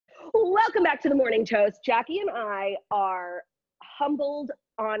Welcome back to the Morning Toast. Jackie and I are humbled,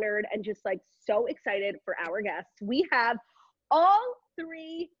 honored, and just like so excited for our guests. We have all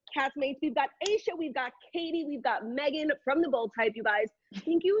three castmates. We've got Aisha, we've got Katie, we've got Meghann from The Bold Type. You guys,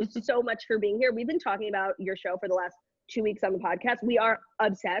 thank you so much for being here. We've been talking about your show for the last 2 weeks on the podcast. We are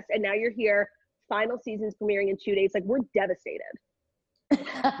obsessed, and now you're here. Final season's premiering in 2 days. Like, we're devastated.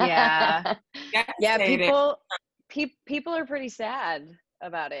 Yeah. Devastated. People are pretty sad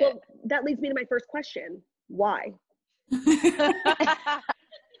about it. Well, that leads me to my first question. Why?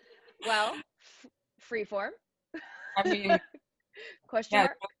 Well, Freeform. I mean, Question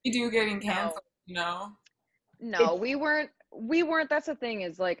mark? we do getting canceled, you know? No, we weren't. That's the thing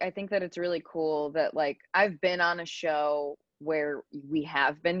is, like, I think that it's really cool that, like, I've been on a show where we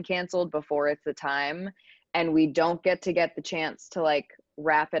have been canceled before it's the time, and we don't get the chance to, like,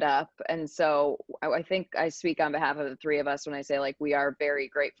 wrap it up. And so I think I speak on behalf of the three of us when I say, like, we are very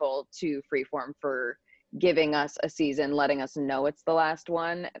grateful to Freeform for giving us a season, letting us know it's the last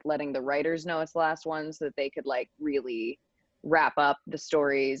one, letting the writers know it's the last one, so that they could, like, really wrap up the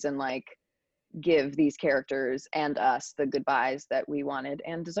stories and, like, give these characters and us the goodbyes that we wanted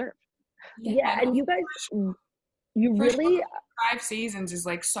and deserved. Yeah, and you guys, you really 5 seasons is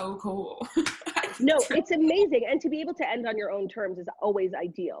like so cool. No, it's amazing. And to be able to end on your own terms is always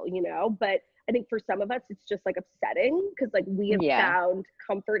ideal, you know? But I think for some of us, it's just like upsetting because like we have found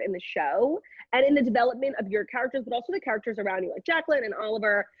comfort in the show and in the development of your characters, but also the characters around you, like Jacqueline and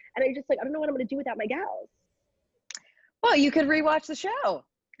Oliver. And I just like, I don't know what I'm going to do without my gals. Well, you could rewatch the show.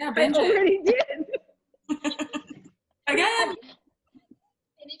 Yeah, I already did. Again.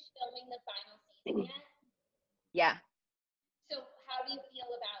 Finished filming the final season yet? Yeah. So how do you feel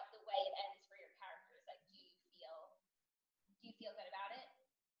about the way it ends for your characters? Like, do you feel good about it?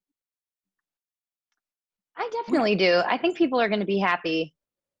 I definitely do. I think people are going to be happy.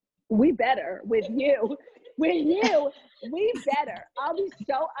 We better with you. With you, we better. I'll be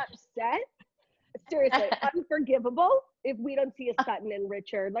so upset. Seriously, unforgivable if we don't see a Sutton and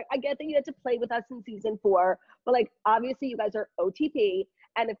Richard. Like, I get that you had to play with us in season 4, but like, obviously you guys are OTP.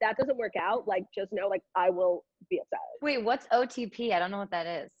 And if that doesn't work out, like, just know, like, I will be upset. Wait, what's OTP? I don't know what that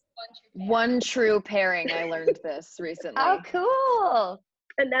is. One true pairing. I learned this recently. Oh, cool.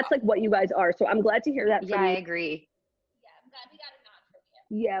 And that's like what you guys are. So I'm glad to hear that. Yeah, I agree. Yeah, I'm glad we got a nod from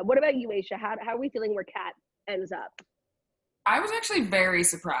you. Yeah. What about you, Aisha? How are we feeling where Kat ends up? I was actually very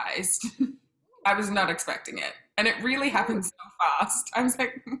surprised. I was not expecting it. And it really happened so fast. I was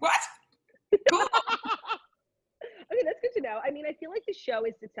like, what? Cool. Okay, that's good to know. I mean, I feel like the show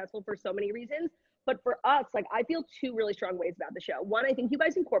is successful for so many reasons, but for us, like, I feel 2 really strong ways about the show. One, I think you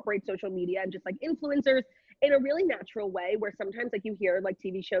guys incorporate social media and just like influencers in a really natural way where sometimes like you hear like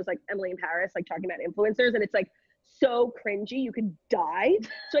TV shows like Emily in Paris, like talking about influencers and it's like so cringy, you could die.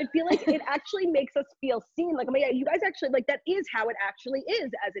 So I feel like it actually makes us feel seen. Like, oh my God, you guys actually, like, that is how it actually is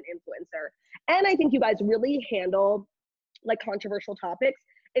as an influencer. And I think you guys really handle like controversial topics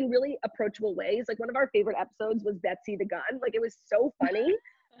in really approachable ways. Like one of our favorite episodes was Betsy the Gun. Like it was so funny,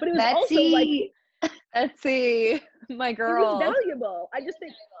 but it was also like Betsy, my girl. It was valuable. I just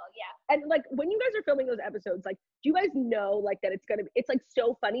think, yeah. And like when you guys are filming those episodes, like, do you guys know like that it's gonna be? It's like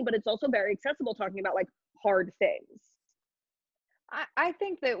so funny, but it's also very accessible, talking about like hard things. I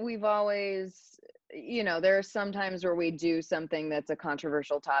think that we've always, you know, there are some times where we do something that's a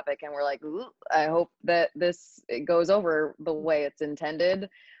controversial topic and we're like, ooh, I hope that it goes over the way it's intended.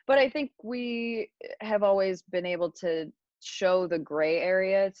 But I think we have always been able to show the gray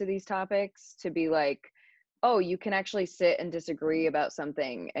area to these topics, to be like, oh, you can actually sit and disagree about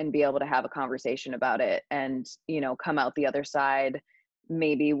something and be able to have a conversation about it and, you know, come out the other side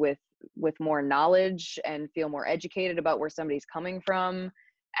maybe with more knowledge and feel more educated about where somebody's coming from.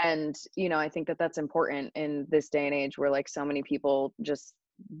 And, you know, I think that that's important in this day and age where like so many people just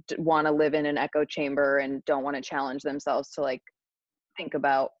want to live in an echo chamber and don't want to challenge themselves to like think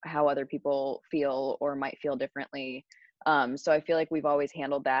about how other people feel or might feel differently. So I feel like we've always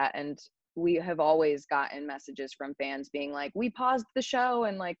handled that. And we have always gotten messages from fans being like, we paused the show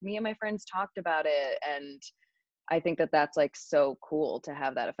and like me and my friends talked about it. And I think that that's like so cool to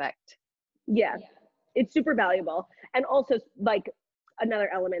have that effect. Yeah, it's super valuable. And also like another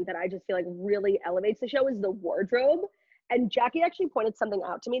element that I just feel like really elevates the show is the wardrobe. And Jackie actually pointed something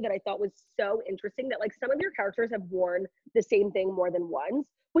out to me that I thought was so interesting, that like some of your characters have worn the same thing more than once,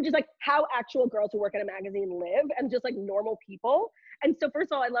 which is like how actual girls who work at a magazine live and just like normal people. And so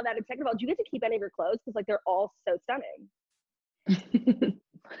first of all, I love that. And second of all, do you get to keep any of your clothes? Because like they're all so stunning.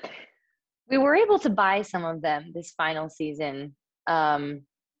 We were able to buy some of them this final season. And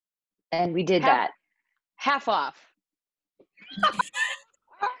we did that. Half off.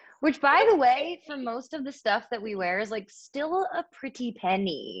 Which, by the way, for most of the stuff that we wear is like still a pretty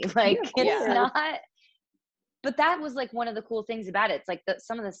penny. Like it's not, but that was like one of the cool things about it. It's like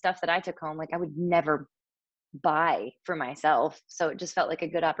some of the stuff that I took home, like I would never buy for myself. So it just felt like a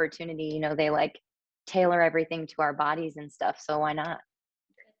good opportunity. You know, they like tailor everything to our bodies and stuff. So why not?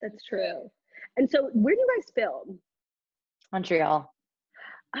 That's true. And so where do you guys film? Montreal.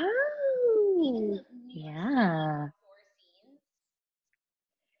 Oh, Yeah.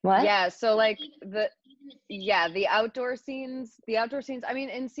 What? Yeah, so like the outdoor scenes, I mean,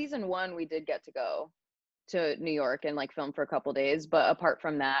 in season 1 we did get to go to New York and like film for a couple days, but apart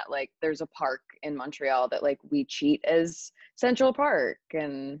from that, like there's a park in Montreal that like we cheat as Central Park,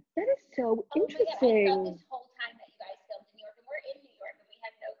 and that is so Oh my God, I interesting. thought this whole time that you guys filmed in New York, and we're in New York, and we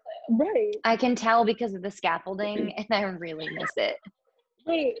had no clue. Right. I can tell because of the scaffolding and I really miss it.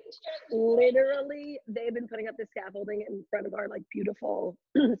 Wait, literally, they've been putting up the scaffolding in front of our like beautiful,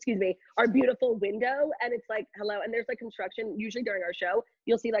 excuse me, our beautiful window. And it's like, hello. And there's like construction, usually during our show,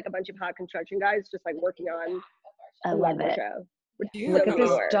 you'll see like a bunch of hot construction guys just like working on I love our it. show. look at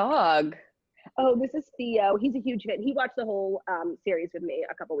this dog. Oh, this is Theo. He's a huge fan. He watched the whole series with me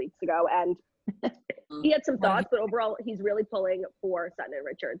a couple weeks ago, and he had some thoughts, but overall, he's really pulling for Sutton and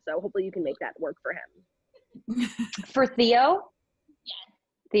Richard. So hopefully you can make that work for him. For Theo? Yeah.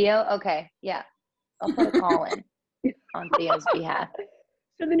 Theo? Okay. Yeah. I'll put a call in on Theo's behalf.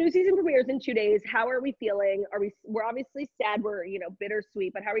 So the new season premieres in 2 days. How are we feeling? We're obviously sad. We're,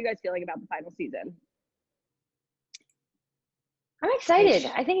 bittersweet, but how are you guys feeling about the final season? I'm excited.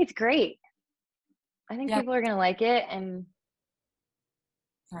 I think it's great. I think Yeah. people are going to like it, and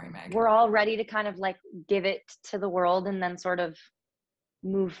Sorry, Meg. we're all ready to kind of like give it to the world and then sort of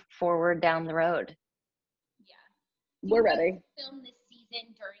move forward down the road. Yeah. We're ready. Film this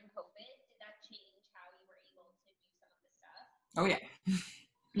season during COVID. Did that change how you were able to do some of the stuff? Oh yeah.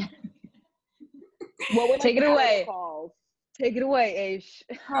 What were Take it away. Calls? Take it away, Aish.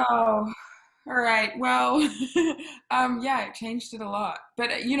 Oh, all right. Well, yeah, it changed it a lot. But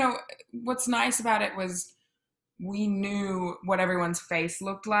what's nice about it was we knew what everyone's face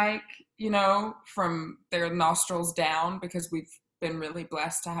looked like, from their nostrils down, because we've been really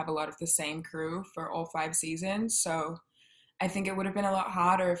blessed to have a lot of the same crew for all 5 seasons. So I think it would have been a lot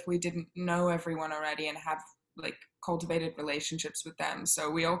harder if we didn't know everyone already and have like cultivated relationships with them. So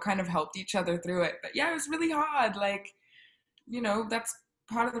we all kind of helped each other through it. But yeah, it was really hard. Like, that's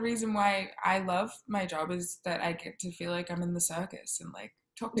part of the reason why I love my job, is that I get to feel like I'm in the circus and like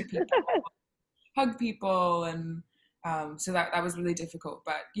talk to people, hug people. And so that was really difficult,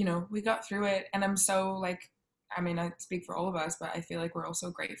 but we got through it. And I'm so like, I speak for all of us, but I feel like we're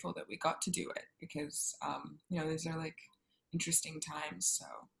also grateful that we got to do it, because these are like interesting times. So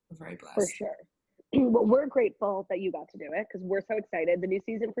we're very blessed. For sure. Well, we're grateful that you got to do it, because we're so excited. The new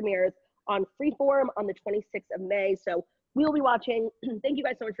season premieres on Freeform on the 26th of May. So we'll be watching. Thank you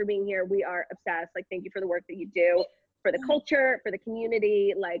guys so much for being here. We are obsessed. Like, thank you for the work that you do for the culture, for the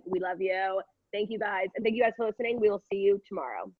community. Like, we love you. Thank you guys. And thank you guys for listening. We will see you tomorrow.